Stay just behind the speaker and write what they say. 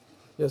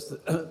Yes,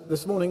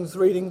 this morning's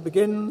reading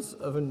begins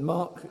in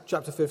Mark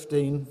chapter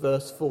 15,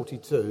 verse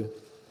 42.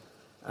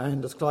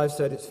 And as Clive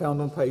said, it's found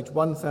on page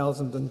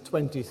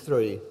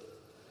 1023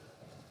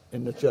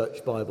 in the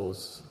church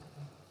Bibles.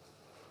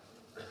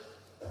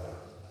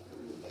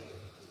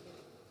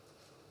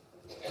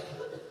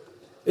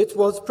 It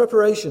was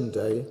preparation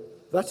day,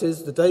 that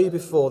is, the day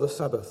before the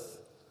Sabbath.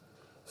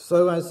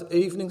 So as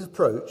evening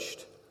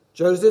approached,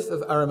 Joseph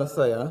of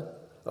Arimathea,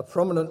 a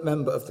prominent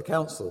member of the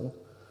council,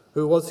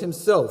 who was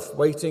himself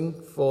waiting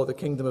for the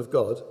kingdom of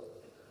God,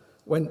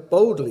 went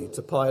boldly to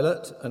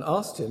Pilate and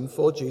asked him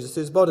for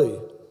Jesus' body.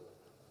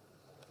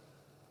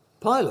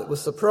 Pilate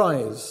was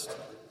surprised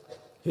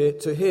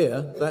to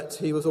hear that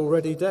he was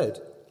already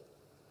dead.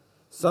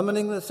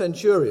 Summoning the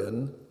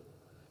centurion,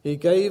 he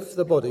gave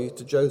the body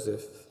to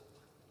Joseph.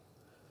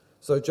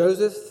 So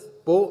Joseph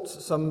bought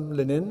some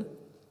linen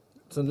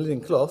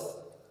cloth,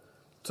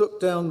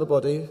 took down the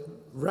body,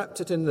 wrapped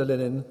it in the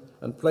linen,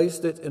 and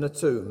placed it in a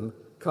tomb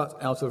cut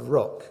out of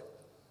rock.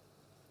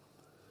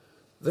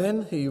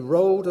 Then he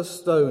rolled a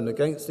stone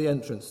against the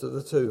entrance to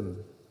the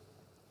tomb.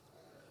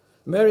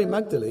 Mary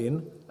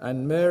Magdalene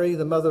and Mary,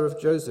 the mother of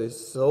Joseph,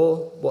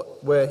 saw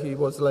where he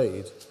was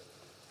laid.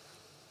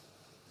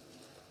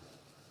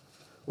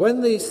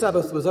 When the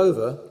Sabbath was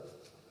over,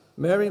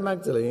 Mary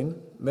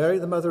Magdalene, Mary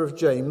the mother of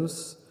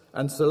James,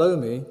 and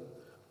Salome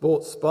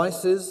bought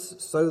spices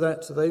so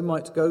that they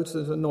might go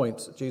to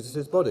anoint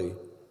Jesus' body.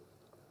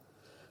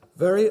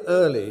 Very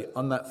early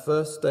on that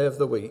first day of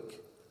the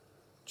week,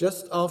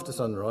 just after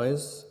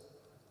sunrise,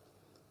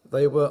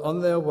 they were on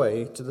their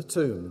way to the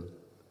tomb,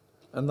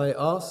 and they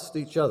asked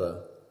each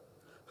other,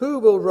 "Who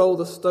will roll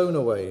the stone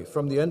away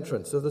from the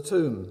entrance of the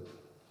tomb?"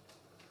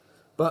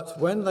 But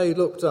when they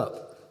looked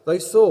up, they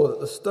saw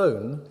that the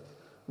stone,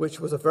 which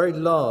was very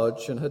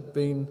large and had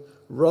been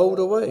rolled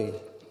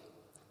away.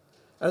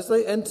 As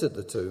they entered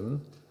the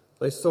tomb,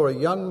 they saw a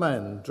young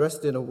man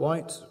dressed in a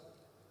white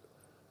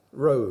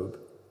robe,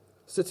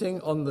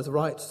 sitting on the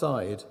right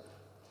side,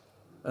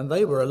 and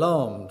they were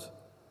alarmed.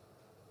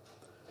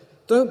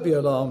 "Don't be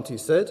alarmed," he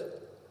said.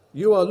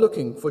 "You are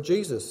looking for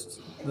Jesus,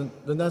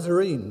 the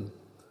Nazarene,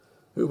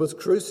 who was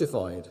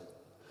crucified.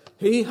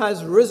 He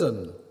has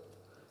risen.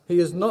 He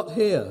is not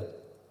here.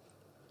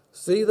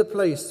 See the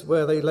place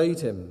where they laid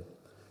him,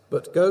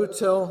 but go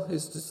tell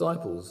his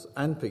disciples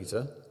and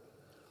Peter,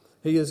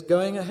 he is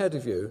going ahead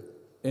of you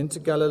into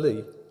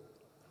Galilee.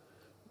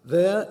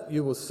 There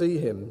you will see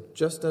him,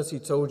 just as he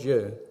told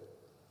you."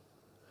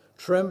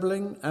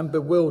 Trembling and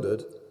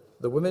bewildered,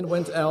 the women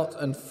went out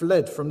and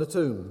fled from the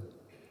tomb.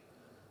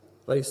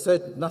 They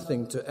said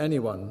nothing to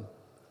anyone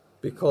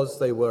because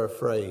they were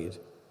afraid.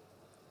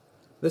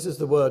 This is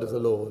the word of the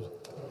Lord.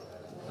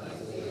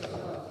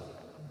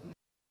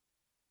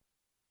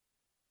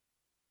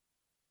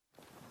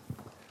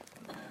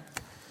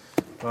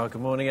 Well,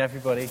 good morning,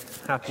 everybody.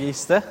 Happy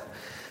Easter.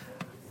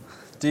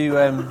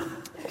 Do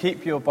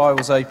keep your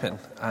Bibles open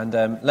and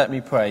let me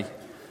pray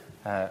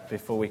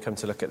before we come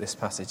to look at this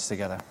passage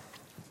together.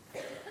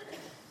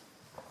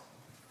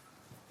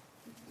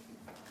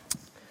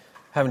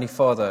 Heavenly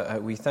Father,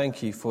 we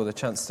thank you for the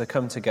chance to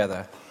come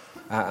together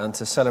and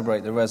to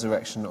celebrate the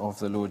resurrection of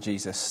the Lord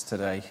Jesus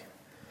today.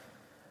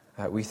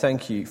 We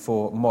thank you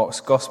for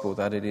Mark's Gospel,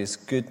 that it is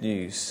good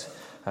news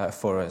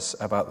for us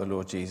about the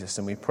Lord Jesus.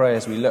 And we pray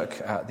as we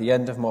look at the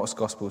end of Mark's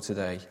Gospel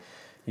today,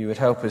 you would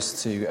help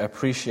us to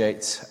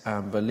appreciate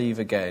and believe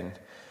again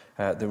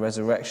the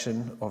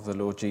resurrection of the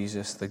Lord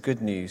Jesus, the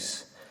good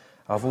news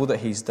of all that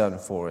he's done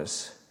for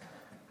us.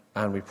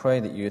 And we pray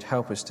that you would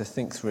help us to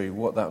think through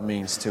what that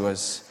means to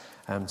us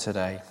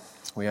today.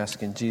 We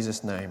ask in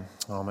Jesus' name.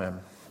 Amen.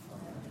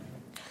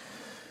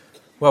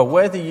 Well,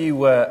 whether you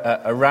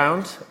were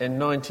around in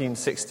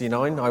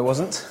 1969, I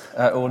wasn't,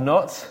 or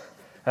not,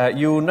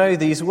 you will know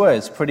these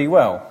words pretty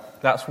well.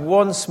 That's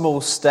one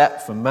small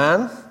step for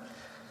man.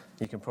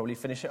 You can probably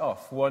finish it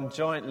off. One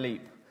giant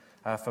leap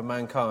for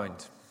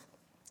mankind.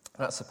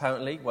 That's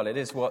apparently, well, it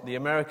is what the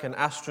American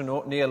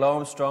astronaut Neil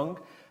Armstrong,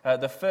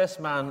 the first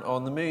man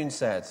on the moon,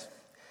 said.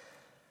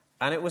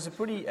 And it was a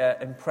pretty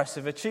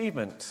impressive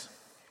achievement,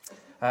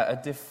 a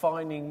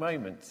defining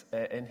moment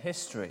in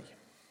history,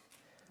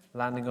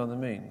 landing on the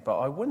moon. But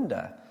I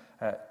wonder,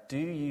 do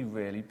you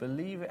really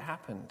believe it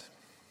happened?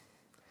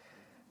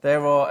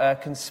 There are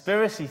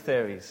conspiracy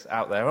theories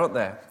out there, aren't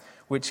there,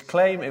 which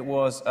claim it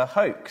was a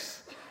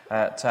hoax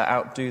to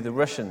outdo the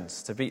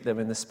Russians, to beat them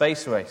in the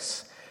space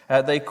race.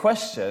 They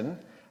question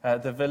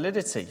the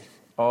validity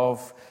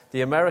of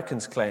the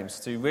Americans' claims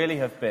to really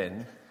have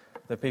been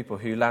the people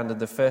who landed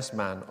the first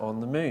man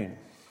on the moon.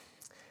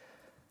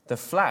 The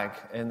flag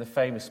in the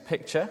famous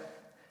picture,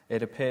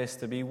 it appears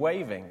to be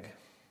waving,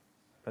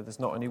 but there's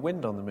not any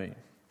wind on the moon.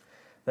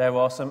 There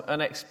are some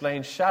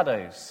unexplained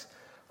shadows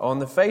on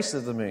the face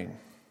of the moon,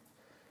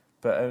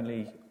 but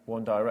only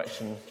one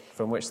direction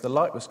from which the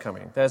light was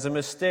coming. There's a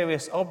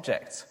mysterious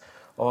object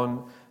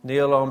on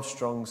Neil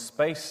Armstrong's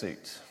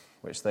spacesuit,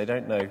 which they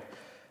don't know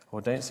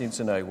or don't seem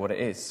to know what it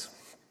is.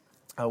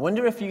 I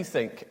wonder if you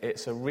think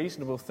it's a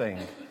reasonable thing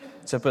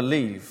to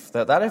believe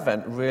that that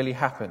event really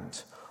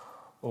happened,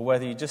 or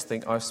whether you just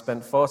think I've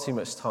spent far too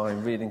much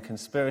time reading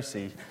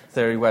conspiracy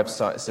theory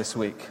websites this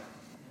week.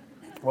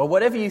 Well,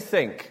 whatever you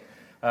think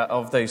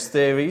of those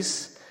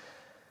theories,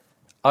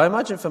 I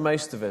imagine for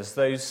most of us,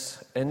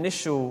 those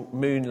initial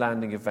moon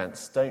landing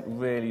events don't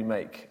really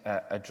make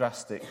a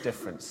drastic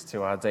difference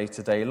to our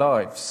day-to-day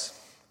lives.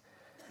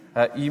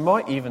 You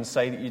might even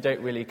say that you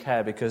don't really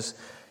care because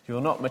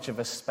you're not much of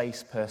a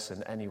space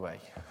person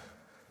anyway.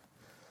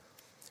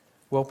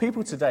 Well,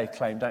 people today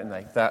claim, don't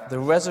they, that the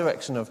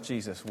resurrection of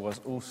Jesus was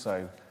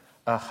also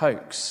a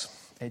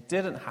hoax. It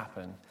didn't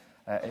happen.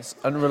 It's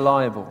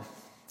unreliable.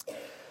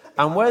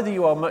 And whether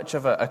you are much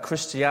of a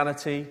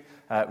Christianity,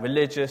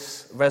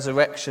 religious,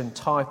 resurrection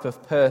type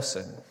of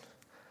person,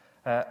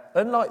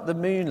 unlike the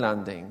moon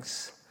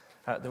landings,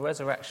 the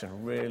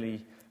resurrection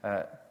really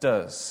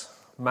does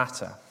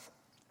matter.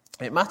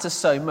 It matters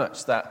so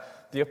much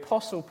that the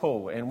Apostle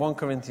Paul in 1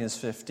 Corinthians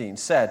 15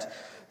 said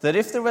that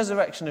if the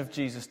resurrection of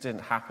Jesus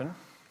didn't happen,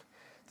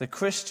 the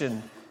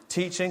Christian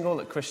teaching, all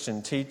that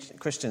Christians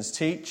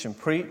teach and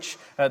preach,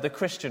 the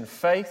Christian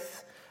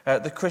faith,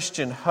 the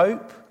Christian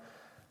hope,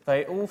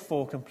 they all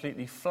fall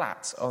completely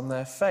flat on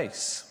their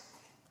face.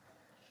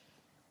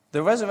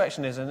 The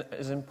resurrection is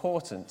as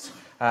important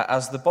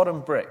as the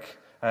bottom brick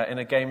in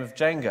a game of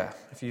Jenga.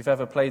 If you've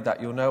ever played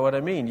that, you'll know what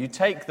I mean. You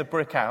take the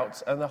brick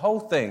out and the whole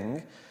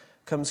thing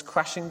comes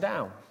crashing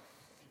down.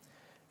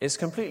 It's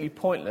completely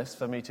pointless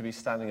for me to be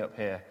standing up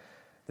here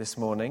this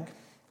morning.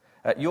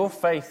 Your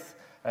faith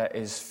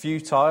is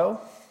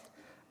futile,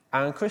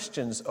 and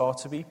Christians are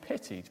to be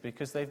pitied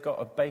because they've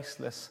got a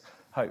baseless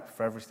hope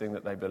for everything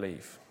that they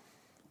believe.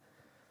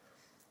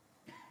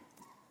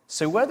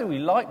 So whether we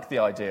like the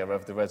idea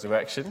of the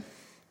resurrection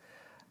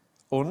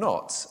or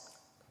not,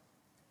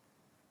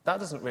 that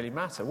doesn't really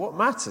matter. What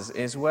matters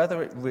is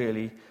whether it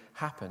really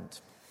happened.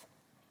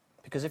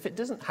 Because if it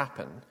doesn't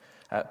happen,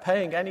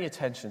 paying any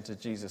attention to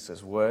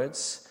Jesus'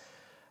 words,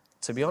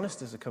 to be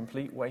honest, is a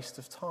complete waste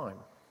of time.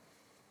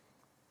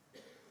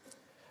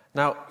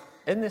 Now,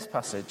 in this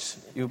passage,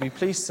 you'll be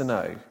pleased to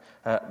know,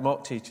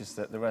 Mark teaches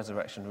that the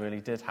resurrection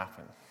really did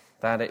happen,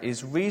 that it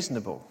is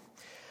reasonable.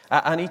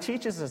 And he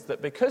teaches us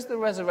that because the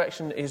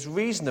resurrection is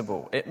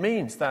reasonable, it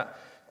means that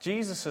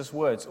Jesus'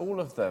 words, all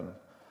of them,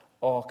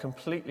 are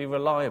completely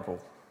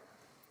reliable.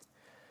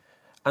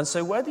 And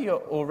so whether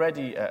you're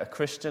already a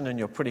Christian and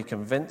you're pretty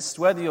convinced,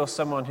 whether you're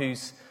someone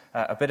who's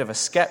a bit of a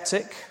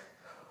skeptic,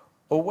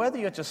 or whether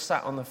you're just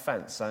sat on the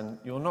fence and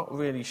you're not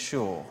really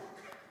sure,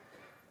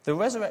 the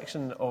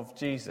resurrection of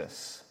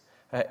Jesus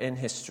in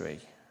history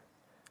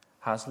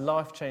has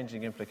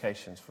life-changing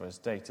implications for us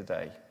day to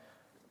day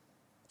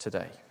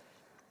today.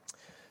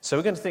 So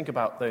we're going to think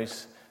about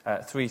those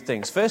three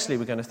things. Firstly,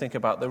 we're going to think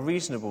about the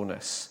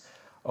reasonableness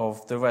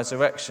of the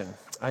resurrection.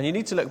 And you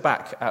need to look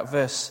back at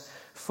verse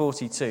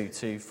 42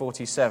 to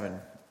 47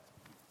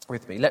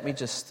 with me. Let me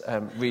just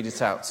read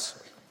it out.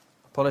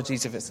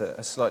 Apologies if it's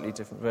a slightly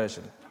different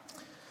version.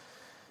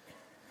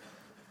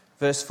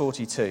 Verse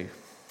 42.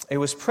 It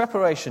was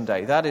preparation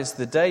day, that is,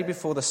 the day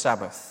before the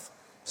Sabbath.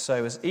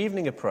 So as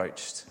evening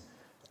approached,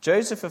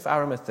 Joseph of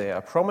Arimathea,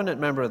 a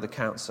prominent member of the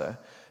council,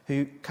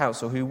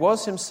 who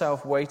was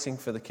himself waiting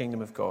for the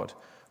kingdom of God,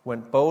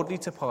 went boldly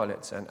to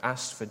Pilate and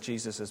asked for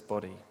Jesus'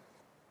 body.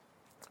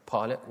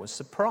 Pilate was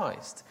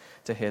surprised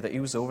to hear that he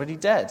was already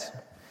dead.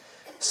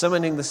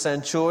 Summoning the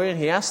centurion,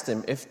 he asked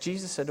him if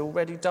Jesus had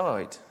already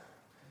died.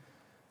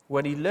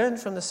 When he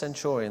learned from the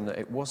centurion that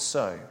it was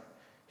so,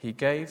 he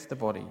gave the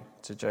body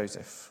to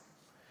Joseph.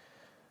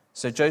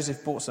 So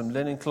Joseph bought some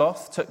linen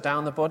cloth, took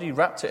down the body,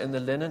 wrapped it in the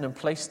linen, and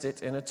placed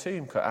it in a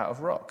tomb cut out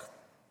of rock.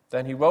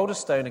 Then he rolled a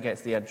stone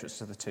against the entrance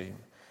to the tomb.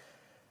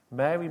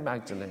 Mary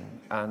Magdalene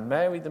and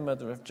Mary, the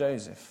mother of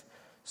Joseph,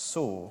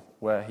 saw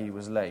where he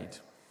was laid.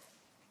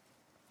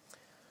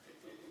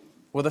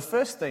 Well, the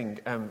first thing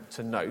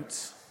to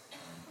note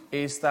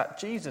is that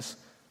Jesus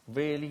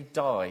really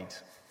died.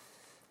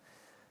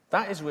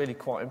 That is really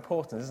quite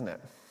important, isn't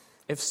it?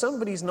 If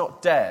somebody's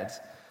not dead,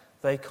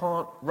 they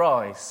can't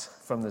rise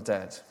from the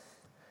dead.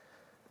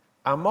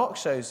 And Mark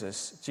shows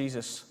us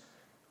Jesus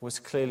was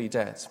clearly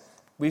dead.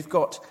 We've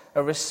got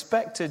a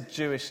respected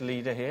Jewish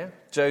leader here,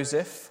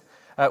 Joseph.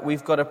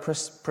 We've got a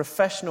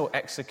professional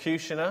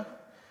executioner.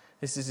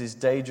 This is his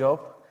day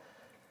job,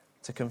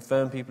 to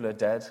confirm people are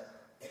dead.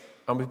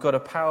 And we've got a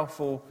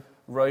powerful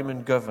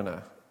Roman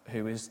governor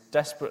who is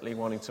desperately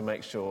wanting to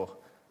make sure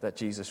that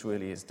Jesus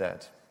really is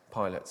dead,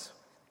 Pilate.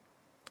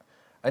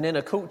 And in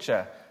a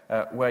culture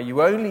where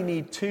you only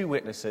need 2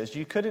 witnesses,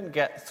 you couldn't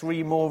get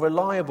 3 more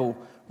reliable,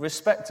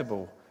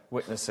 respectable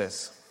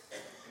witnesses.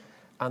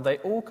 And they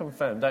all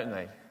confirm, don't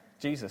they?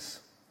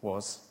 Jesus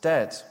was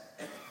dead.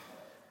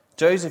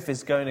 Joseph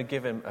is going to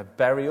give him a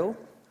burial.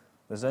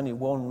 There's only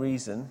one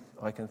reason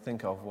I can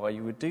think of why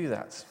you would do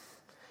that.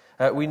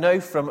 We know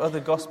from other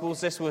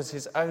Gospels this was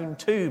his own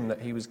tomb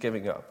that he was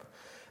giving up.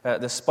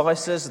 The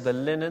spices, the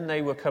linen,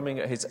 they were coming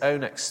at his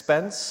own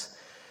expense.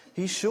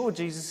 He's sure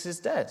Jesus is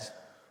dead.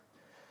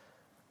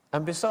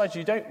 And besides,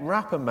 you don't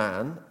wrap a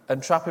man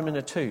and trap him in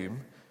a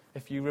tomb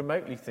if you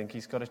remotely think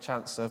he's got a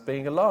chance of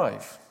being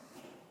alive.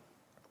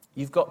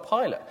 You've got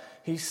Pilate.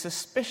 He's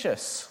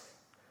suspicious.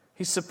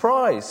 He's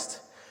surprised.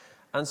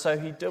 And so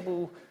he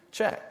double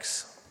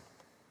checks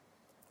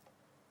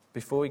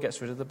before he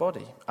gets rid of the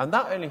body. And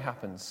that only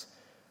happens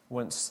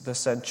once the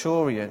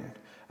centurion,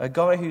 a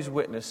guy who's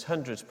witnessed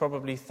hundreds,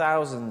 probably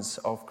thousands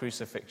of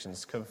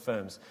crucifixions,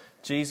 confirms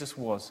Jesus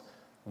was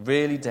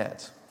really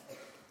dead.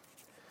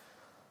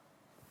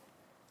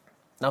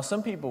 Now,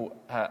 some people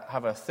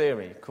have a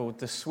theory called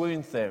the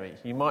swoon theory.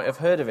 You might have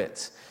heard of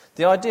it.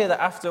 The idea that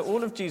after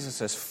all of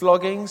Jesus'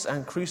 floggings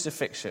and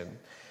crucifixion,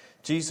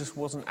 Jesus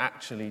wasn't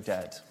actually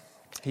dead.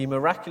 He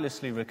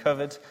miraculously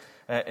recovered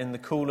in the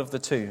cool of the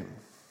tomb.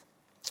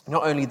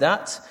 Not only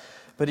that,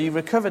 but he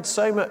recovered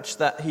so much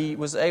that he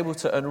was able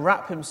to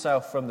unwrap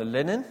himself from the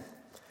linen.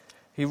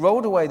 He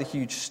rolled away the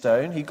huge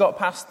stone. He got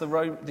past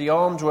the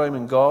armed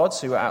Roman guards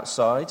who were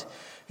outside.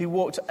 He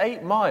walked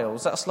 8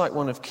 miles. That's like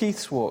one of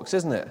Keith's walks,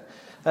 isn't it?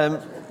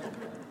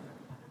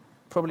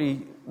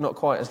 Probably not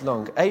quite as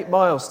long. 8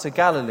 miles to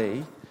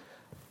Galilee.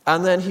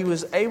 And then he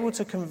was able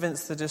to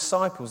convince the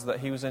disciples that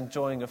he was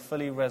enjoying a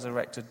fully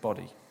resurrected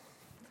body.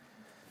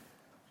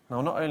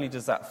 Now, not only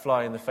does that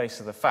fly in the face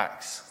of the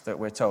facts that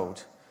we're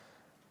told,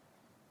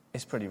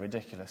 it's pretty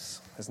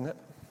ridiculous, isn't it?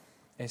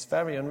 It's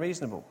very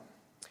unreasonable.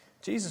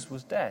 Jesus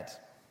was dead.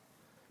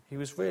 He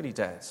was really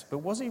dead. But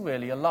was he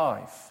really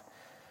alive?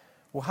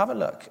 Well, have a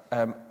look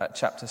at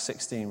chapter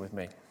 16 with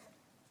me.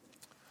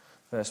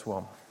 Verse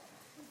 1.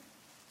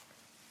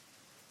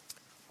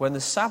 When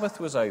the Sabbath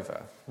was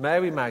over,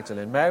 Mary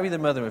Magdalene, Mary the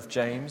mother of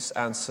James,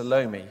 and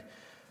Salome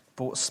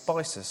bought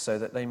spices so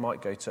that they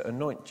might go to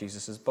anoint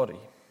Jesus' body.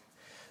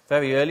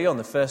 Very early on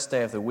the first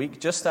day of the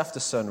week, just after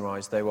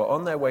sunrise, they were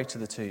on their way to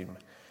the tomb,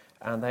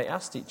 and they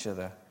asked each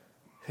other,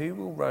 "Who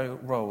will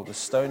roll the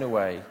stone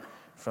away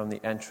from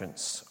the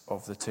entrance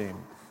of the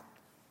tomb?"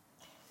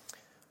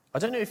 I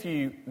don't know if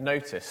you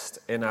noticed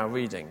in our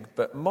reading,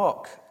 but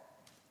Mark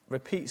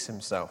repeats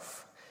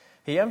himself.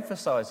 He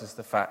emphasizes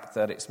the fact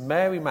that it's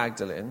Mary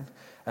Magdalene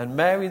and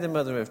Mary the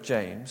mother of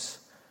James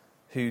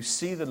who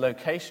see the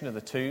location of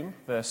the tomb,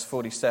 verse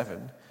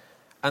 47,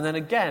 and then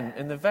again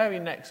in the very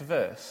next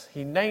verse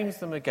he names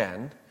them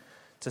again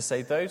to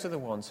say those are the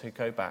ones who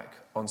go back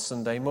on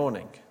Sunday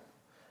morning,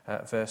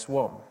 verse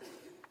 1.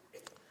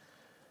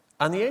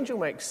 And the angel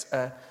makes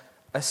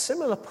a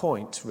similar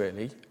point,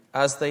 really,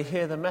 as they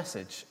hear the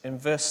message in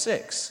verse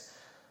 6.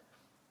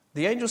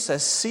 The angel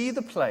says, "See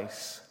the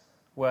place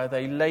where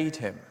they laid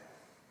him."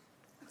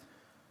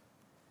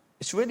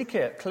 It's really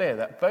clear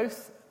that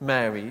both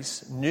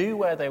Marys knew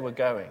where they were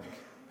going.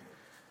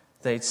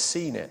 They'd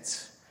seen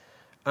it.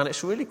 And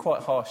it's really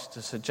quite harsh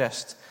to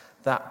suggest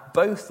that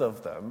both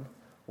of them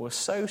were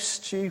so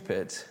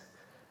stupid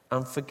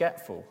and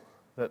forgetful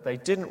that they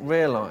didn't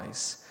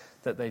realize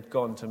that they'd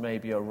gone to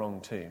maybe a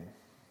wrong tomb.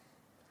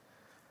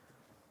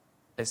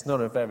 It's not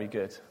a very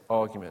good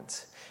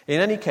argument. In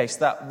any case,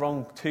 that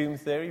wrong tomb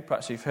theory,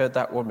 perhaps you've heard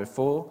that one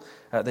before.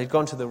 They'd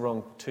gone to the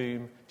wrong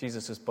tomb.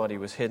 Jesus' body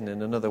was hidden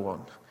in another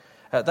one.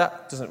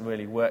 That doesn't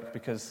really work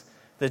because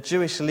the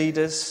Jewish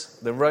leaders,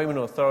 the Roman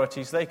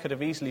authorities, they could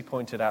have easily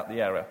pointed out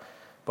the error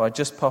by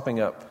just popping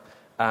up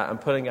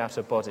and pulling out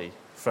a body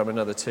from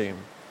another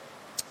tomb.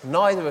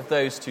 Neither of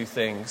those two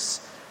things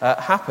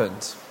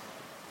happened.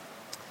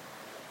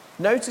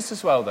 Notice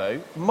as well,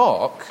 though,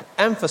 Mark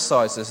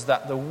emphasizes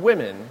that the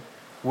women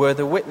were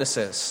the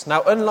witnesses.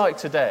 Now, unlike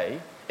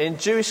today, in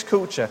Jewish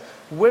culture,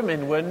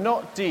 women were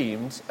not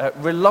deemed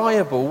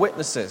reliable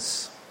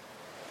witnesses.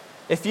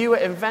 If you were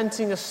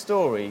inventing a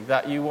story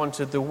that you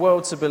wanted the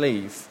world to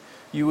believe,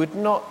 you would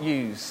not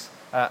use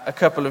a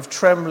couple of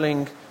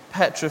trembling,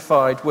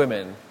 petrified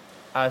women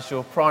as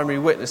your primary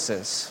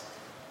witnesses.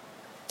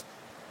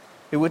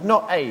 It would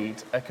not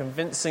aid a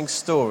convincing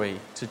story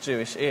to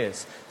Jewish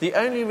ears. The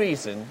only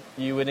reason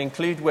you would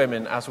include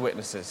women as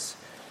witnesses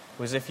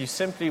was if you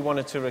simply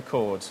wanted to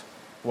record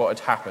what had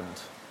happened.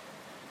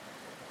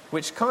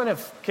 Which kind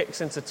of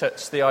kicks into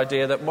touch the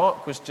idea that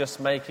Mark was just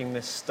making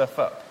this stuff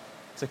up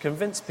to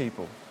convince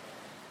people.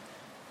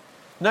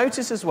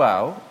 Notice as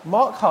well,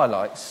 Mark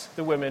highlights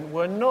the women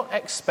were not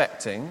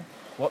expecting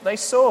what they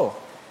saw.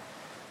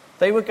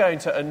 They were going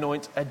to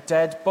anoint a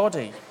dead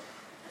body.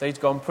 They'd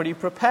gone pretty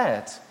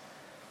prepared.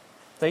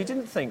 They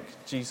didn't think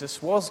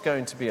Jesus was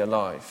going to be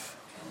alive.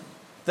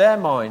 Their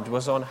mind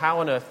was on how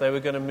on earth they were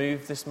going to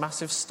move this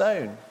massive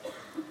stone.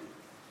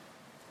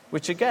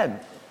 Which again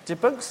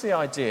debunks the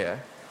idea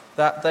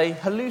that they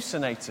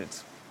hallucinated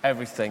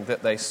everything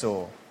that they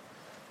saw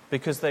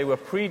because they were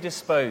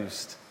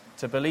predisposed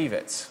to believe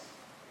it.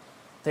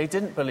 They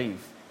didn't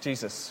believe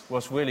Jesus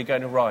was really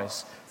going to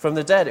rise from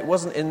the dead. It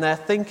wasn't in their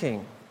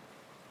thinking.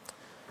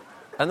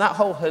 And that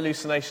whole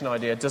hallucination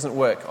idea doesn't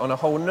work on a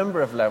whole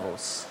number of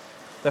levels.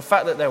 The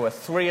fact that there were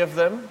 3 of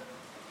them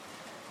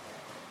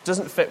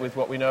doesn't fit with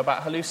what we know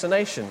about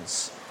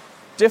hallucinations.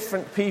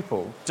 Different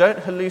people don't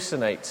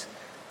hallucinate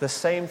the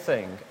same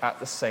thing at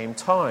the same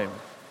time.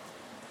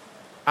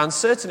 And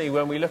certainly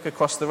when we look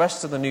across the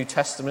rest of the New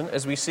Testament,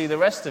 as we see the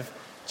rest of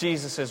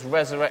Jesus'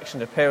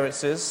 resurrection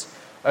appearances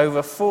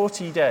over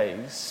 40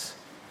 days,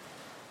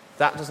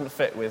 that doesn't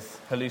fit with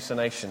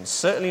hallucinations.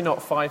 Certainly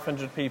not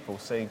 500 people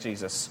seeing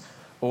Jesus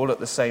all at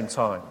the same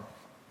time.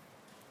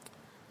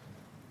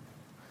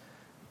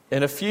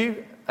 In a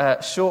few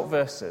short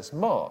verses,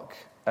 Mark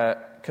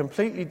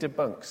completely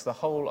debunks the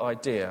whole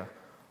idea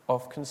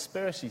of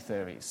conspiracy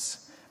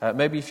theories.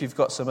 Maybe if you've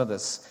got some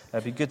others,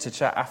 it'd be good to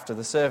chat after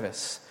the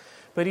service.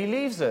 But he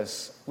leaves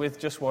us with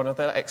just one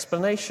other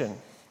explanation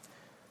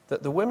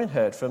that the women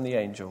heard from the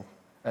angel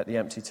at the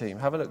empty tomb.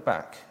 Have a look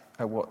back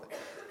at what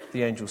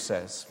the angel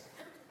says.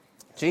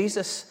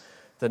 Jesus,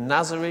 the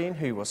Nazarene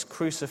who was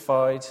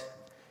crucified,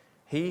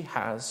 he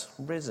has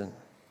risen.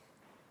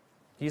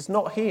 He's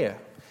not here.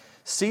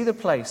 See the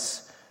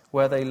place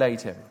where they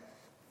laid him.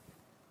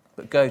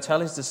 But go,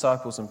 tell his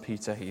disciples and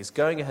Peter, he is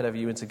going ahead of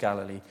you into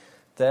Galilee.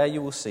 There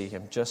you will see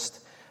him,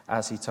 just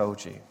as he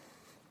told you.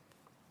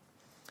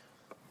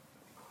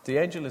 The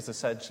angel is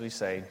essentially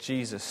saying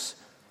Jesus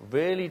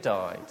really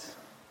died,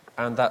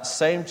 and that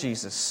same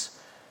Jesus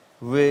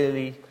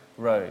really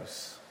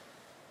rose.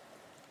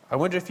 I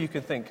wonder if you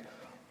could think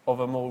of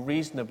a more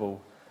reasonable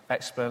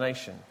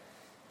explanation.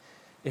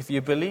 If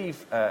you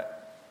believe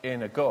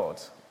in a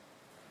God,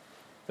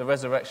 the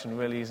resurrection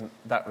really isn't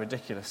that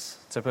ridiculous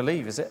to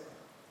believe, is it?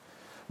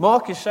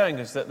 Mark is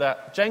showing us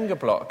that Jenga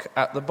block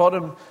at the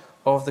bottom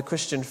of the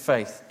Christian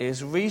faith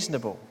is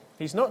reasonable.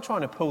 He's not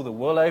trying to pull the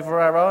wool over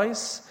our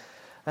eyes.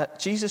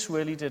 Jesus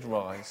really did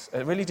rise,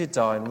 really did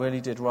die and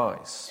really did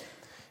rise.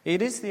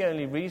 It is the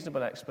only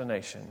reasonable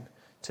explanation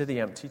to the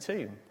empty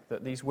tomb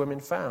that these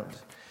women found.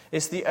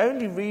 It's the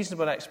only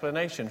reasonable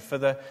explanation for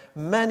the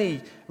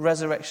many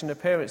resurrection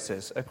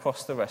appearances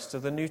across the rest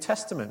of the New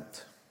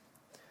Testament.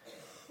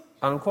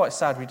 And I'm quite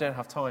sad we don't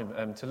have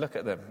time to look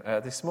at them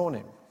this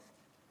morning.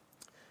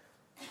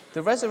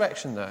 The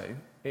resurrection, though,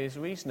 is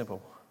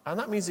reasonable. And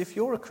that means if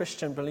you're a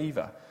Christian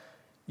believer,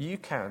 you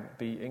can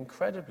be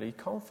incredibly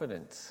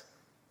confident.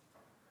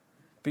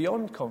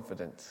 Beyond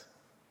confident.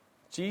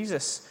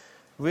 Jesus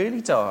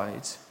really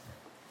died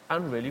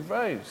and really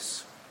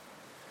rose.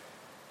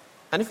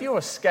 And if you're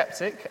a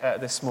skeptic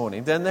this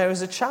morning, then there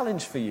is a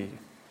challenge for you.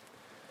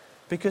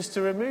 Because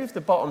to remove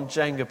the bottom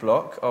Jenga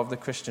block of the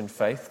Christian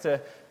faith,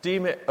 to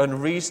deem it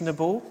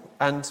unreasonable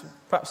and,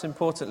 perhaps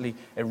importantly,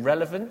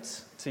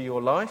 irrelevant to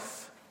your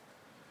life,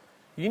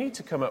 you need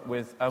to come up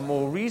with a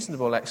more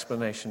reasonable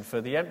explanation for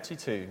the empty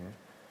tomb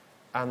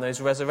and those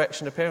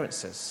resurrection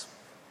appearances.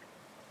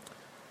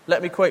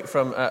 Let me quote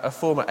from a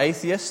former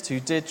atheist who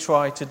did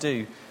try to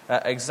do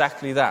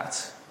exactly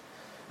that.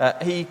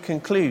 He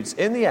concludes,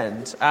 "In the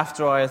end,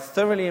 after I had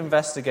thoroughly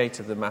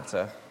investigated the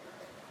matter,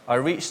 I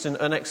reached an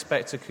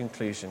unexpected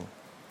conclusion.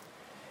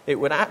 It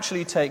would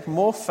actually take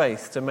more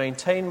faith to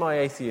maintain my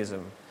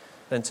atheism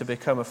than to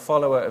become a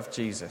follower of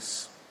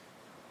Jesus."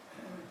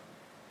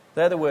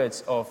 They're the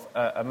words of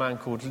a man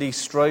called Lee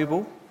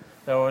Strobel.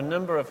 There are a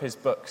number of his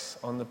books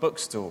on the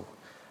bookstall,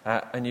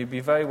 and you'd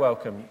be very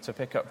welcome to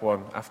pick up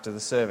one after the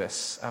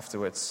service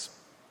afterwards.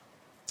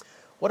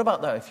 What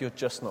about that if you're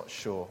just not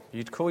sure?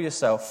 You'd call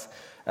yourself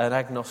an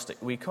agnostic.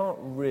 We can't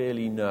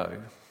really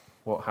know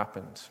what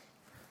happened.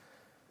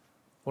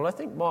 Well, I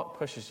think Mark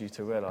pushes you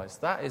to realize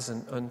that is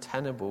an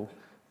untenable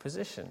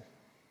position.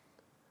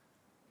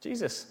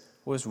 Jesus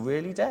was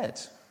really dead.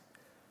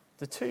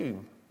 The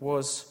tomb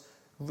was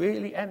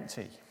really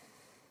empty.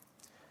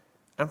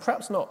 And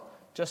perhaps not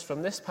just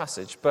from this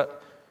passage,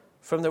 but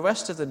from the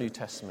rest of the New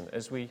Testament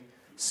as we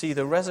see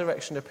the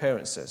resurrection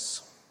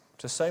appearances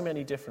to so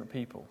many different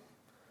people.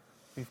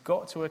 We've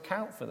got to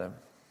account for them.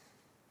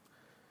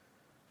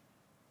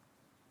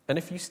 And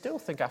if you still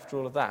think after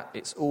all of that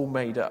it's all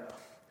made up,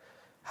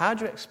 how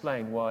do you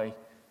explain why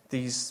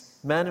these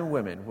men and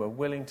women were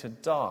willing to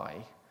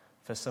die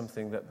for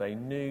something that they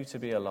knew to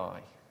be a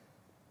lie?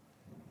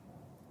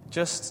 It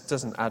just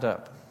doesn't add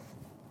up.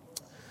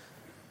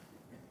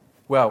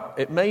 Well,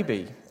 it may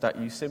be that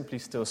you simply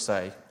still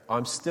say,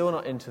 I'm still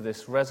not into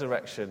this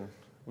resurrection,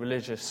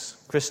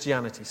 religious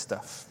Christianity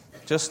stuff,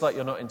 just like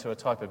you're not into a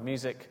type of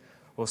music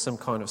or some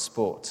kind of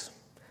sport.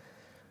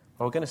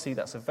 Well, we're going to see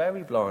that's a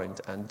very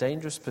blind and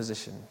dangerous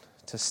position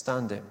to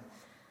stand in.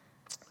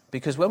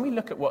 Because when we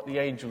look at what the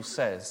angel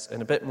says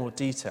in a bit more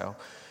detail,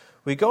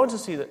 we go on to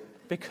see that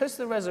because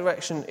the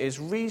resurrection is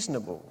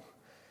reasonable,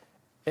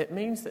 it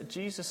means that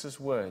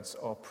Jesus' words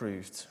are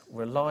proved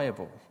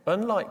reliable.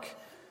 Unlike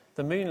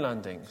the moon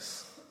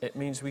landings, it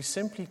means we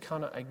simply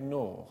cannot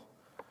ignore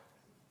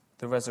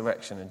the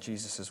resurrection and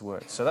Jesus'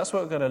 words. So that's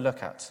what we're going to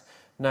look at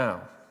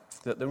now,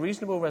 that the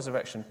reasonable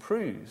resurrection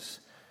proves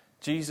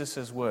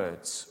Jesus'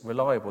 words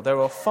reliable. There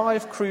are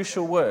 5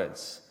 crucial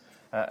words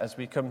as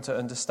we come to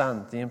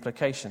understand the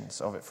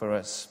implications of it for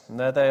us. And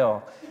there they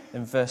are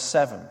in verse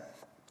 7.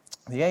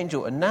 The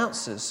angel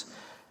announces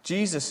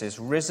Jesus is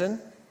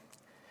risen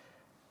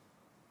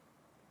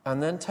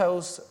and then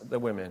tells the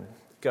women,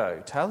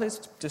 go, tell his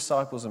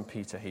disciples and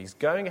Peter, he's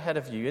going ahead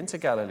of you into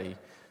Galilee.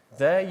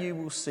 There you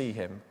will see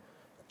him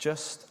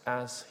just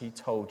as he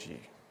told you.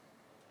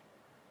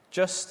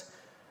 Just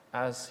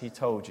as he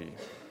told you.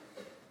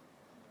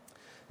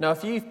 Now,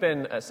 if you've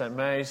been at St.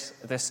 Mary's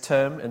this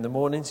term in the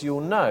mornings,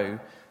 you'll know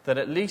that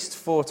at least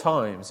 4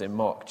 times in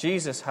Mark,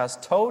 Jesus has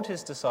told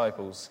his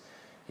disciples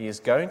he is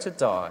going to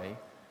die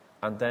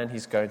and then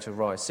he's going to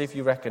rise. See if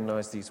you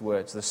recognize these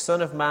words. The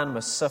Son of Man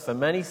must suffer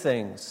many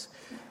things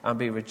and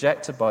be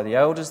rejected by the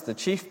elders, the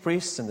chief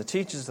priests, and the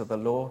teachers of the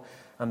law,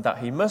 and that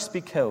he must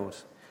be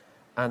killed,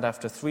 and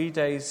after 3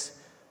 days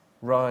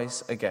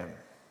rise again.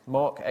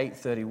 Mark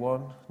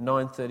 8:31,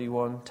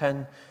 9:31,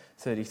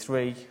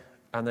 10:33,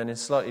 and then in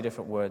slightly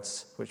different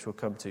words, which we'll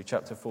come to,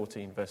 chapter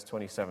 14, verse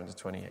 27 to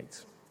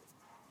 28.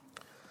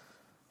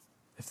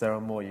 If there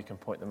are more, you can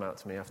point them out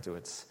to me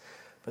afterwards.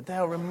 But they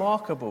are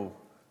remarkable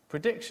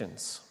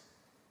predictions.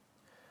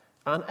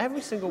 And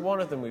every single one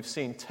of them we've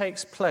seen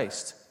takes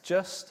place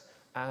just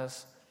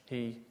as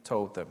he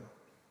told them.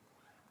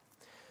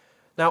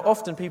 Now,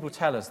 often people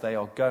tell us they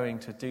are going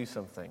to do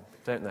something,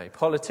 don't they?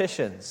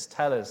 Politicians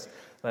tell us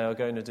they are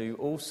going to do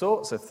all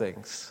sorts of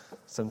things.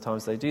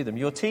 Sometimes they do them.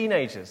 Your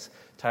teenagers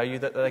tell you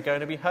that they're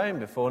going to be home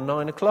before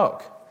 9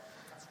 o'clock.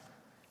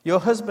 Your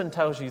husband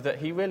tells you that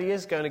he really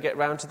is going to get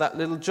round to that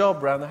little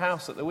job around the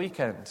house at the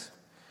weekend.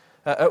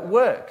 At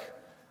work,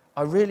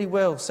 I really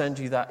will send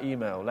you that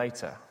email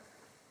later.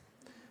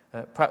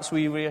 Perhaps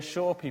we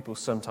reassure people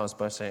sometimes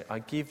by saying, I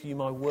give you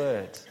my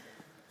word.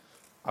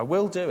 I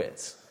will do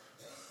it.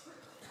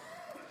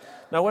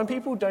 Now, when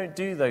people don't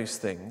do those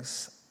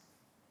things,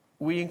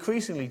 we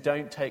increasingly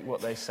don't take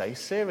what they say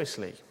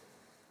seriously.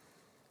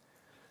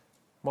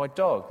 My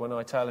dog, when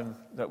I tell him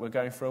that we're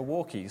going for a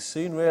walk, he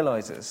soon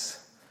realises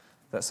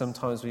that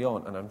sometimes we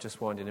aren't, and I'm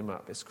just winding him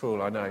up. It's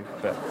cruel, I know,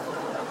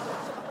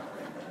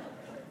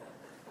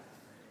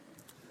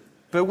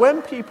 but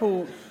when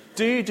people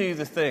do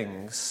the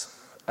things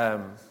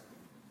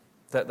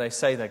that they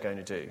say they're going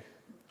to do,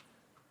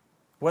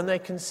 when they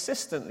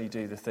consistently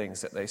do the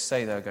things that they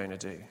say they're going to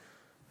do,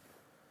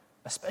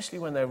 especially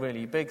when they're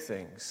really big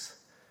things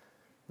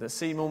that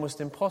seem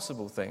almost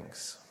impossible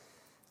things,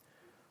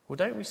 well,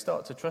 don't we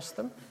start to trust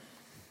them?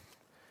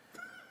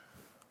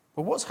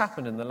 Well, what's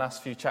happened in the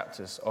last few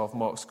chapters of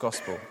Mark's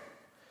Gospel?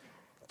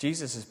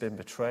 Jesus has been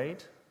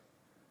betrayed.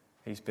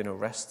 He's been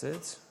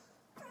arrested,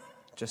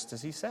 just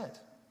as he said.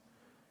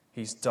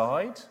 He's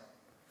died,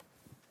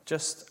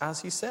 just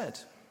as he said.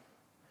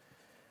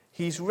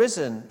 He's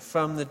risen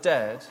from the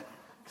dead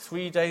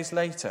 3 days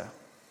later.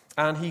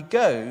 And he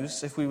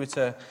goes, if we were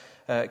to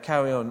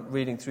carry on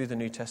reading through the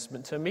New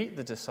Testament, to meet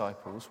the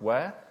disciples.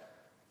 Where?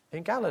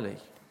 In Galilee.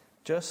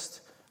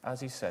 Just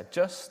as he said.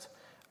 Just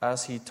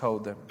as he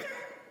told them.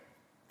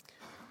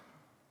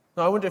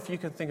 Now, I wonder if you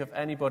can think of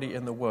anybody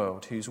in the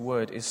world whose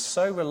word is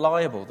so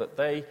reliable that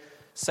they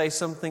say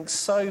something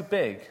so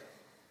big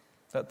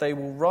that they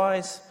will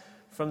rise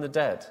from the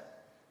dead.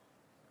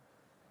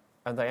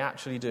 And they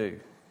actually do.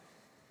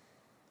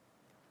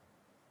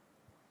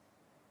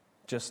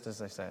 Just as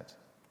they said.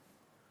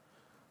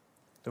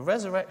 The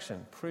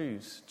resurrection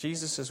proves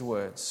Jesus'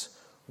 words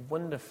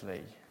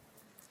wonderfully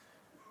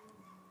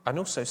and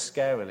also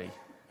scarily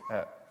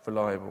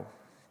reliable.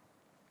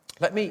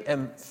 Let me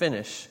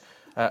finish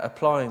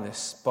applying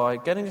this by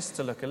getting us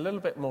to look a little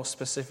bit more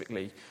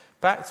specifically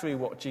back through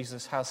what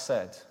Jesus has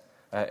said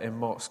in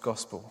Mark's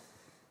Gospel.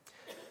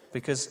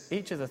 Because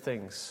each of the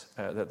things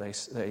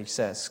that he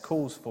says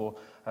calls for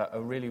a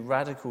really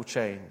radical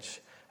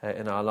change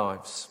in our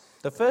lives.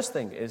 The first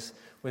thing is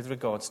with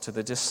regards to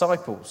the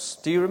disciples.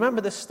 Do you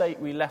remember the state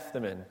we left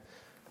them in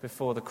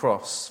before the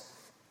cross?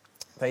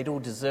 They'd all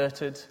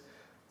deserted.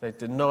 They'd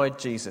denied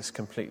Jesus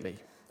completely,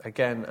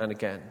 again and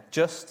again.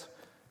 Just,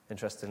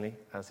 interestingly,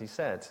 as he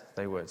said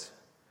they would.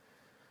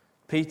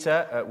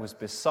 Peter was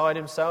beside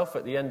himself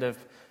at the end of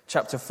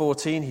chapter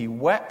 14. He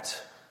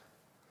wept.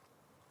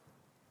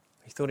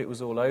 He thought it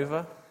was all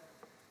over.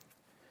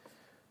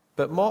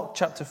 But Mark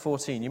chapter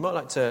 14, you might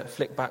like to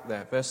flick back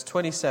there, verse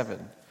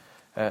 27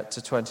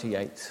 to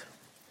 28.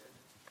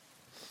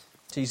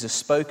 Jesus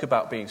spoke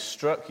about being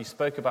struck. He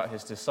spoke about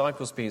his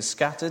disciples being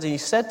scattered. And he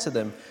said to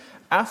them,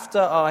 after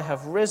I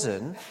have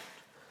risen,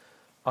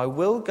 I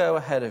will go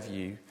ahead of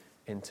you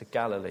into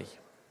Galilee.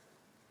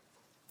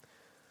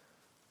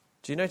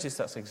 Do you notice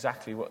that's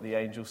exactly what the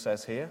angel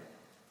says here?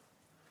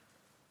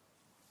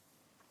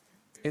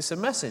 It's a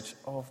message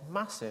of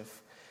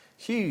massive,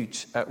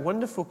 huge,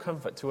 wonderful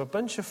comfort to a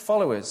bunch of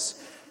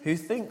followers who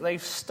think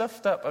they've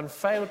stuffed up and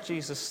failed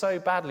Jesus so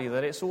badly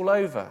that it's all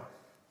over.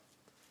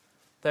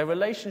 Their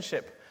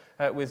relationship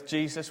with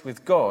Jesus,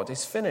 with God,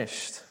 is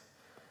finished.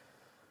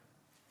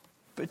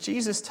 But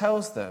Jesus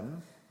tells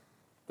them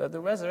that the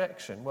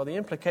resurrection, well, the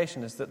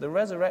implication is that the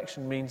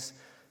resurrection means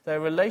their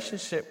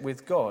relationship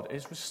with God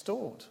is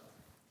restored,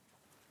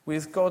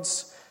 with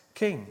God's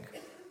King.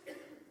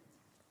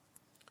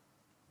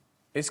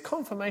 It's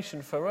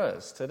confirmation for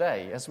us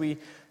today as we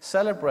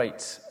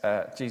celebrate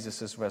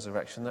Jesus'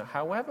 resurrection that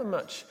however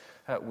much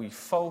we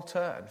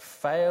falter and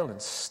fail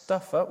and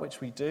stuff up,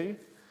 which we do,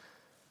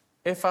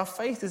 if our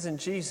faith is in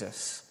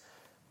Jesus,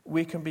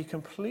 we can be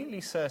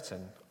completely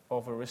certain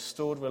of a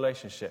restored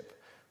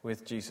relationship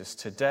with Jesus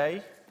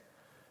today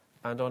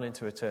and on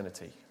into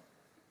eternity.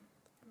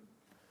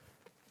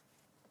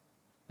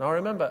 Now, I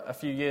remember a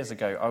few years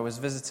ago I was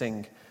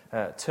visiting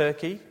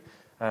Turkey,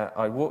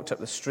 I walked up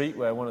the street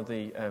where one of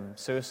the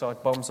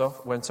suicide bombs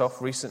went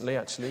off recently,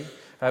 actually.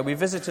 We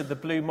visited the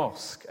Blue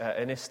Mosque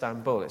in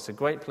Istanbul. It's a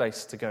great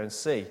place to go and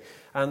see.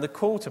 And the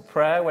call to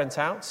prayer went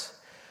out,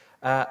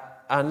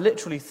 and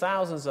literally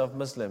thousands of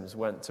Muslims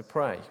went to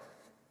pray.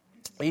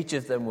 Each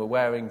of them were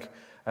wearing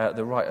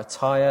the right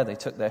attire. They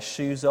took their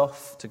shoes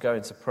off to go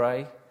in to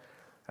pray.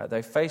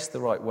 They faced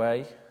the right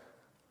way.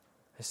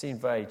 They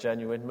seemed very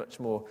genuine, much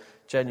more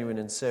genuine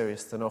and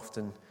serious than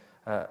often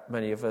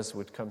many of us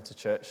would come to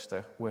church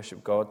to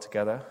worship God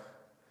together.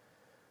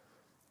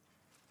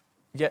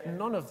 Yet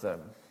none of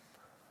them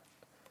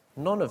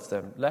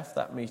left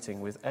that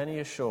meeting with any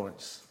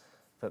assurance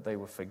that they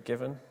were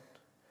forgiven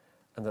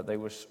and that they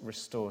were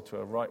restored to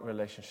a right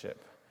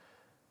relationship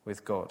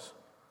with God.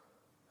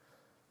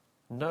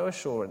 No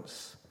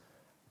assurance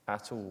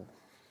at all.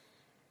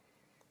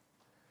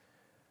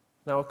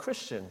 Now, a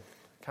Christian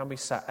can be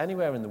sat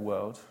anywhere in the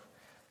world,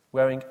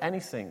 wearing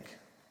anything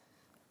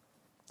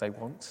they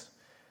want,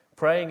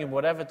 praying in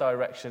whatever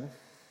direction,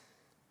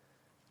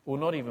 or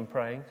not even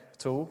praying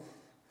at all,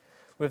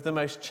 with the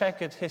most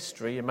checkered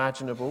history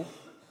imaginable.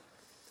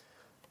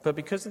 But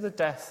because of the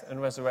death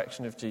and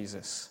resurrection of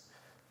Jesus,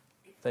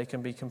 they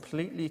can be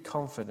completely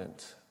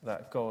confident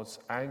that God's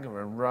anger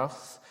and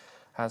wrath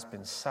has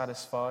been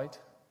satisfied,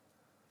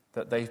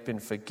 that they've been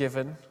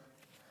forgiven,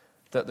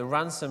 that the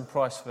ransom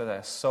price for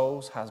their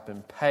souls has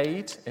been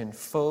paid in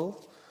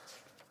full,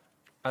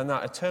 and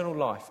that eternal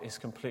life is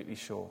completely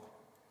sure.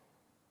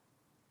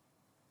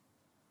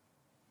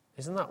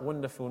 Isn't that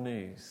wonderful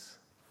news?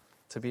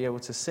 To be able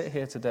to sit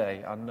here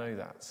today and know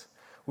that.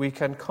 We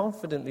can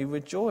confidently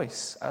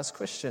rejoice as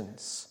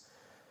Christians.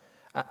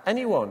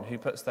 Anyone who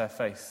puts their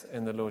faith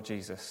in the Lord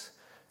Jesus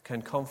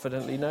can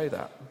confidently know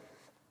that.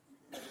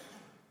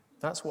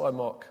 That's why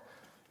Mark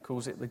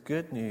calls it the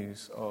good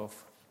news of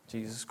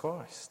Jesus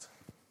Christ.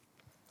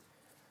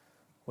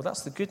 Well,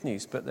 that's the good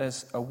news, but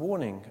there's a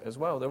warning as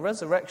well. The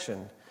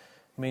resurrection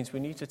means we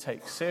need to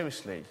take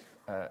seriously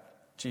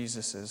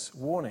Jesus'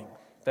 warning.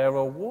 There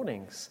are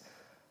warnings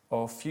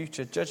of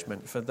future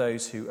judgment for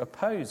those who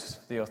oppose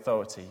the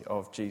authority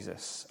of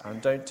Jesus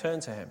and don't turn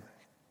to him.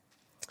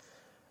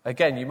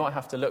 Again, you might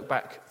have to look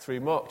back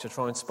through Mark to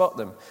try and spot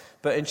them.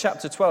 But in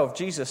chapter 12,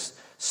 Jesus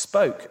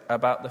spoke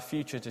about the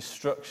future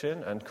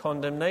destruction and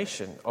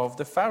condemnation of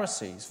the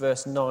Pharisees,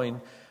 verse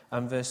 9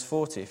 and verse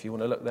 40, if you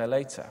want to look there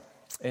later.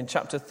 In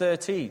chapter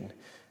 13,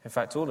 in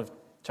fact, all of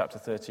chapter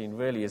 13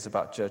 really is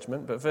about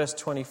judgment, but verse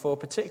 24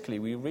 particularly,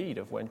 we read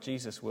of when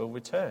Jesus will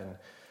return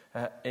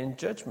in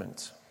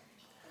judgment.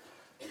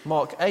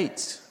 Mark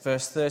 8,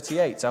 verse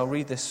 38, I'll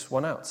read this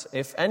one out.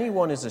 If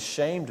anyone is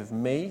ashamed of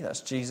me,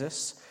 that's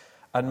Jesus,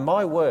 and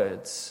my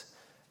words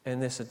in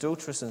this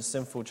adulterous and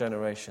sinful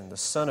generation, the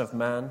Son of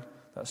Man,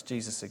 that's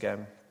Jesus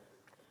again,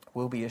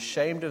 will be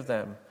ashamed of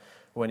them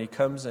when he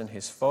comes in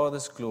his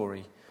Father's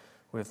glory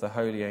with the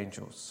holy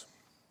angels.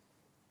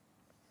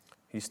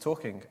 He's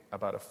talking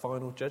about a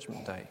final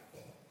judgment day.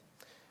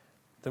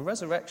 The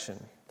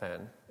resurrection,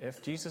 then,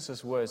 if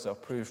Jesus' words are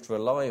proved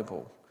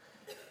reliable,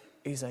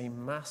 is a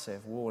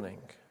massive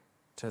warning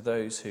to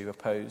those who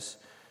oppose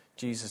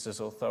Jesus'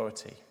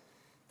 authority.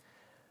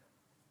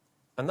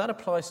 And that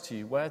applies to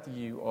you whether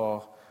you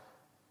are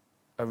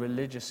a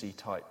religious-y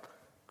type,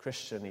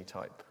 Christian-y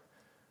type,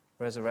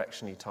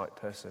 resurrection-y type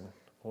person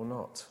or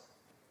not.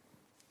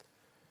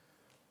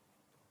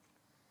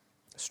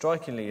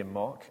 Strikingly in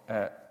Mark,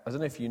 I don't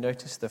know if you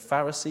noticed, the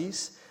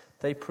Pharisees,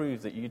 they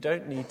prove that you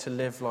don't need to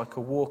live like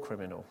a war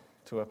criminal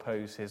to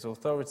oppose his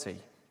authority.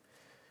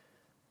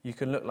 You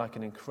can look like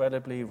an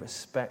incredibly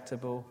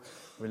respectable,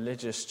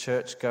 religious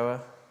churchgoer,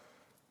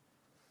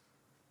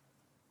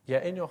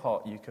 yet in your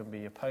heart you can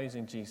be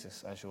opposing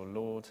Jesus as your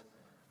Lord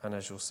and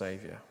as your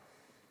Saviour.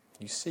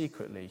 You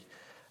secretly,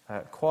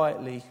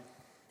 quietly,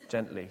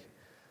 gently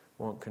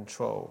want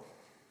control,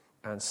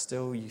 and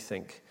still you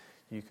think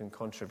you can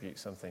contribute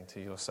something to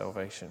your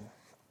salvation.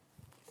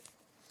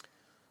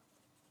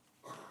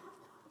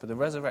 But the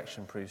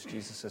resurrection proves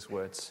Jesus'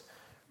 words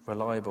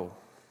reliable.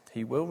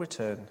 He will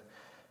return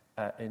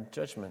in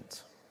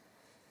judgment.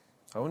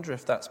 I wonder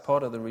if that's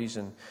part of the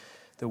reason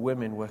the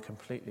women were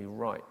completely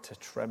right to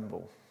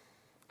tremble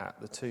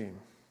at the tomb.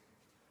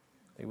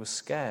 They were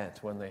scared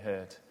when they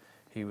heard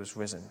he was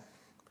risen.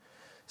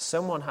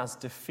 Someone has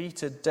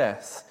defeated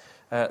death.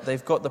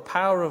 They've got the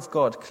power of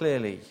God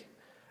clearly.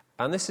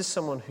 And this is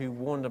someone who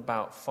warned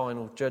about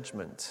final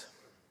judgment.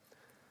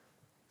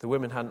 The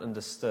women hadn't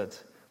understood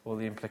all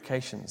the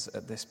implications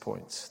at this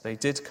point. They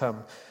did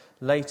come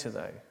later,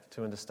 though,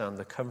 to understand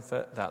the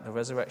comfort that the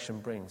resurrection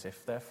brings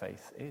if their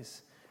faith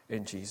is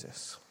in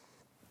Jesus.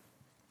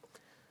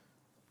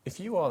 If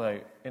you are, though,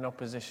 in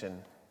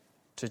opposition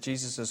to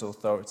Jesus'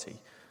 authority,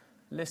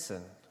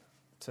 listen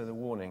to the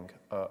warning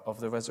of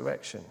the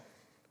resurrection.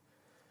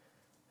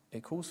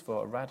 It calls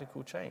for a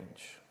radical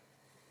change.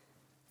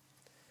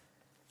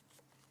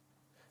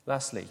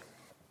 Lastly,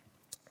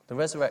 the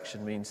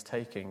resurrection means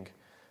taking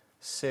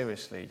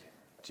seriously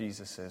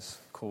Jesus'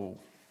 call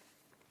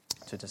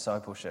to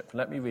discipleship.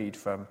 Let me read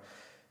from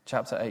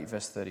chapter 8,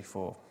 verse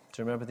 34.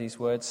 Do you remember these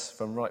words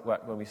from right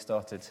back when we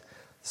started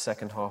the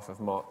second half of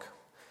Mark?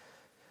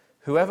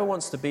 Whoever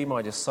wants to be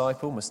my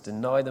disciple must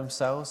deny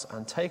themselves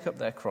and take up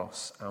their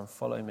cross and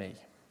follow me.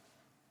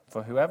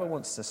 For whoever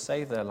wants to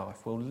save their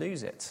life will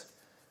lose it.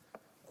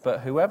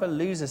 But whoever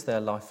loses their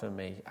life for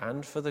me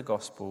and for the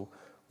gospel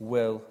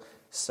will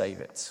save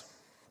it.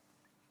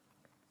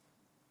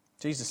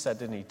 Jesus said,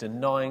 didn't he?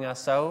 Denying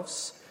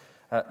ourselves,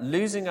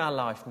 losing our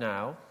life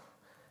now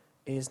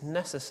is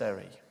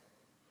necessary.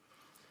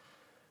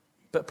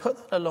 But put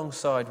that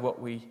alongside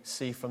what we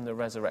see from the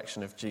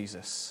resurrection of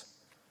Jesus.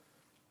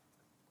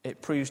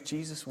 It proves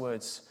Jesus'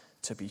 words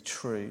to be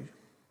true.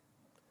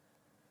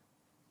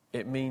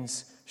 It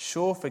means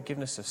sure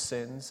forgiveness of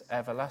sins,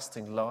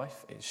 everlasting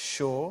life is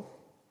sure.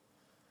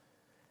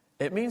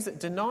 It means that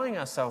denying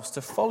ourselves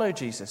to follow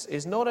Jesus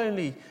is not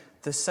only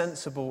the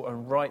sensible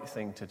and right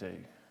thing to do,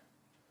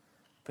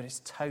 but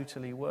it's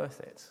totally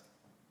worth it.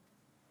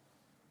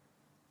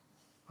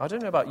 I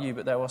don't know about you,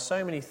 but there are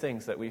so many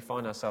things that we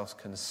find ourselves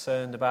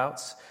concerned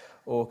about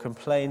or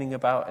complaining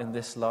about in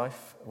this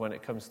life when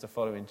it comes to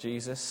following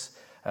Jesus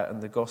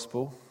and the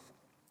gospel.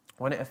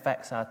 When it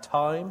affects our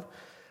time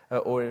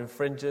or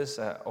infringes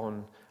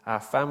on our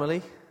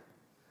family.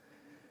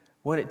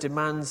 When it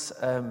demands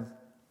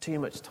too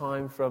much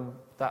time from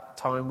that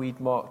time we'd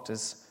marked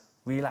as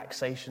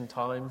relaxation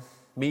time,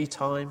 me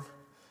time.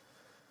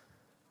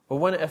 Or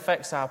when it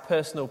affects our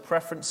personal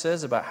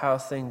preferences about how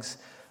things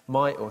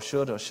might or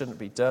should or shouldn't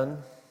be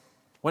done.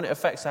 When it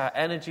affects our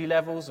energy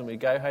levels and we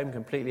go home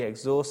completely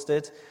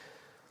exhausted.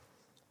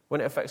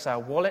 When it affects our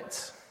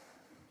wallet.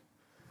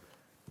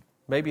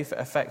 Maybe if it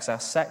affects our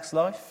sex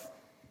life,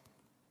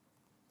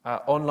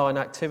 our online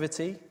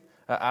activity,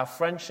 our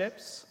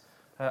friendships,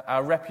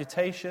 our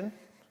reputation.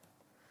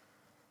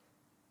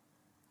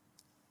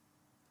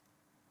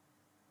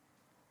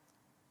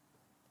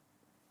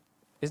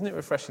 Isn't it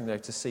refreshing, though,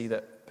 to see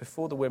that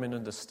before the women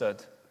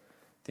understood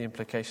the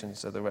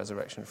implications of the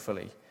resurrection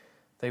fully,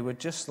 they were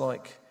just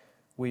like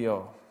we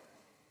are.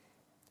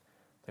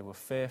 They were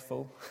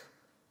fearful,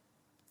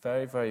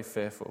 very, very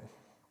fearful.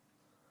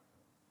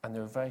 And they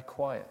were very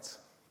quiet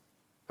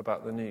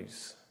about the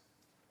news.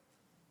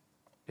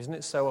 Isn't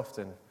it so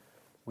often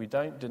we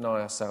don't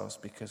deny ourselves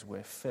because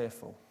we're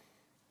fearful?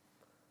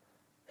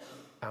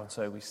 And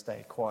so we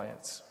stay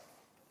quiet.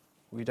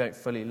 We don't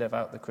fully live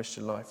out the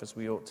Christian life as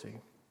we ought to.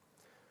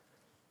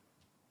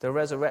 The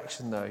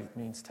resurrection, though,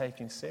 means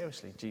taking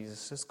seriously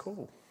Jesus'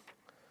 call.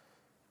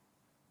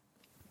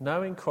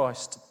 Knowing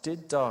Christ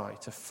did die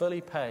to fully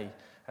pay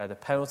the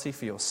penalty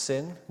for your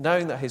sin,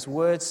 knowing that his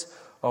words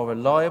are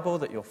reliable,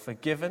 that you're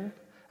forgiven,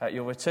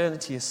 your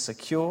eternity is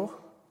secure,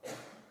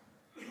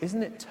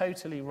 isn't it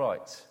totally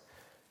right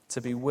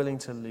to be willing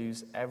to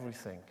lose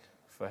everything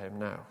for him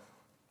now?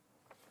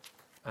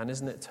 And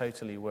isn't it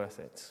totally worth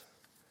it?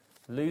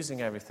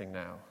 Losing everything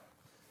now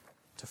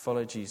to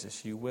follow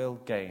Jesus, you will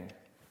gain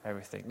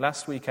everything.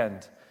 Last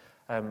weekend,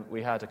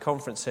 we had a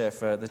conference here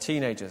for the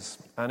teenagers,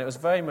 and it was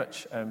very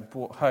much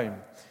brought home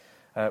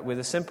with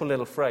a simple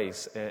little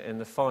phrase in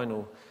the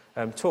final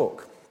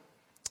talk.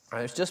 And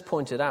it was just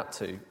pointed out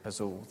to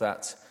us all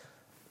that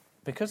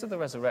because of the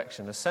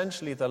resurrection,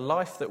 essentially the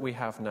life that we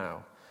have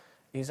now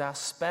is our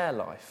spare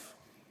life.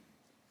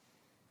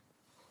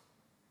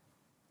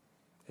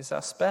 It's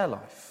our spare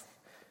life.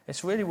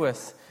 It's really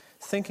worth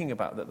thinking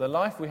about that the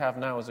life we have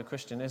now as a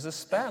Christian is a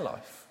spare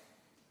life.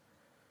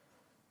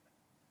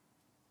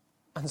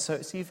 And so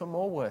it's even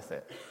more worth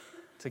it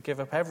to give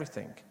up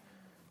everything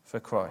for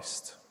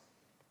Christ.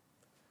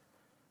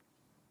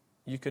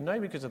 You can know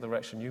because of the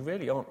resurrection you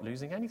really aren't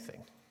losing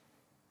anything.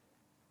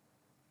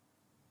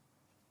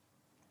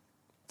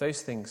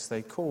 Those things,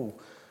 they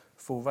call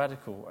for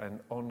radical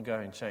and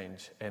ongoing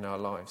change in our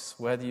lives,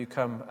 whether you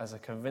come as a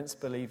convinced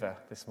believer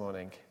this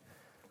morning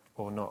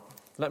or not.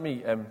 Let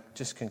me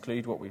just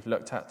conclude what we've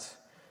looked at.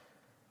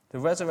 The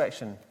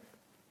resurrection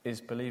is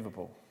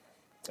believable.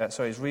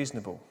 Is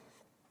reasonable.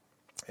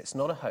 It's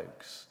not a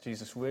hoax.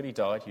 Jesus really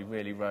died, he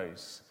really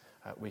rose.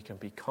 We can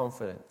be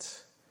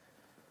confident.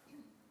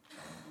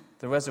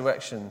 The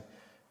resurrection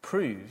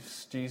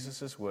proves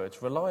Jesus'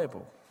 words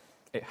reliable.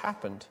 It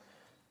happened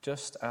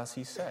just as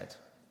he said.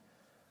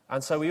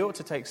 And so we ought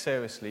to take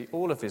seriously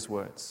all of his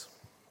words.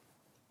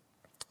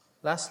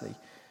 Lastly,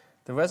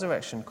 the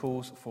resurrection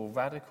calls for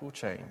radical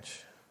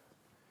change.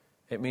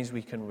 It means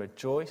we can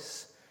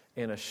rejoice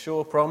in a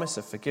sure promise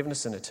of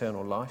forgiveness and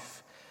eternal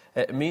life.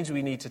 It means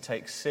we need to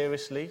take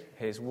seriously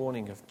his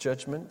warning of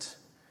judgment.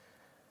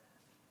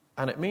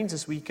 And it means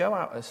as we go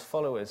out as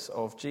followers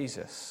of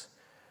Jesus,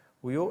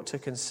 we ought to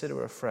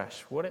consider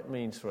afresh what it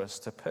means for us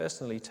to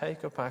personally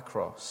take up our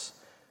cross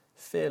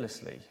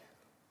fearlessly.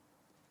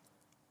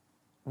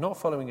 Not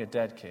following a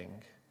dead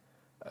king,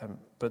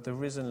 but the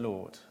risen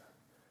Lord,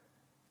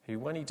 who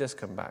when he does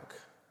come back,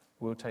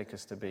 will take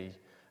us to be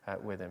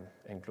with him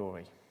in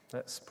glory.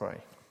 Let's pray.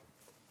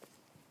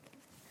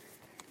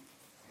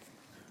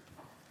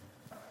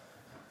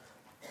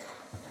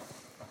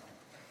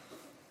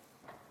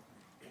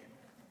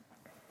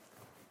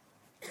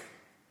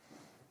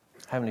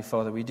 Heavenly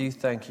Father, we do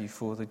thank you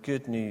for the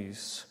good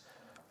news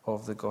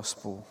of the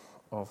gospel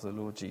of the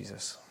Lord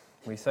Jesus.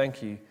 We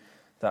thank you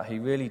that he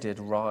really did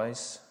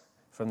rise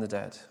from the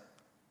dead.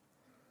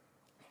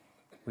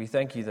 We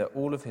thank you that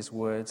all of his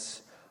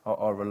words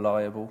are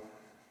reliable.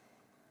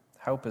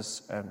 Help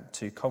us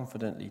to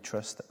confidently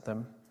trust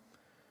them.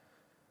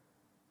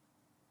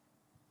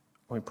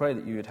 We pray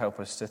that you would help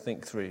us to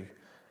think through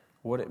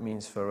what it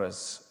means for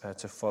us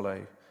to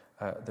follow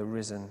the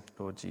risen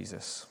Lord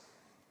Jesus.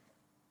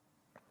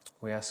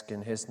 We ask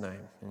in his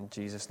name, in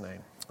Jesus'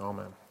 name.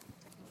 Amen.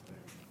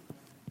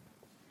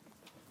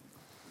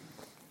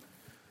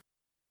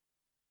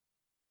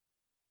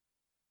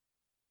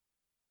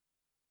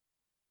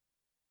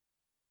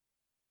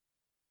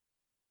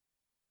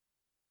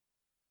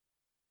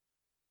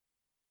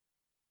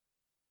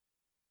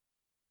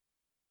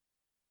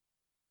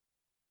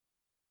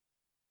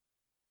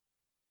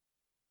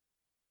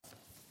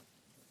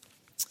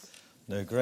 No, great.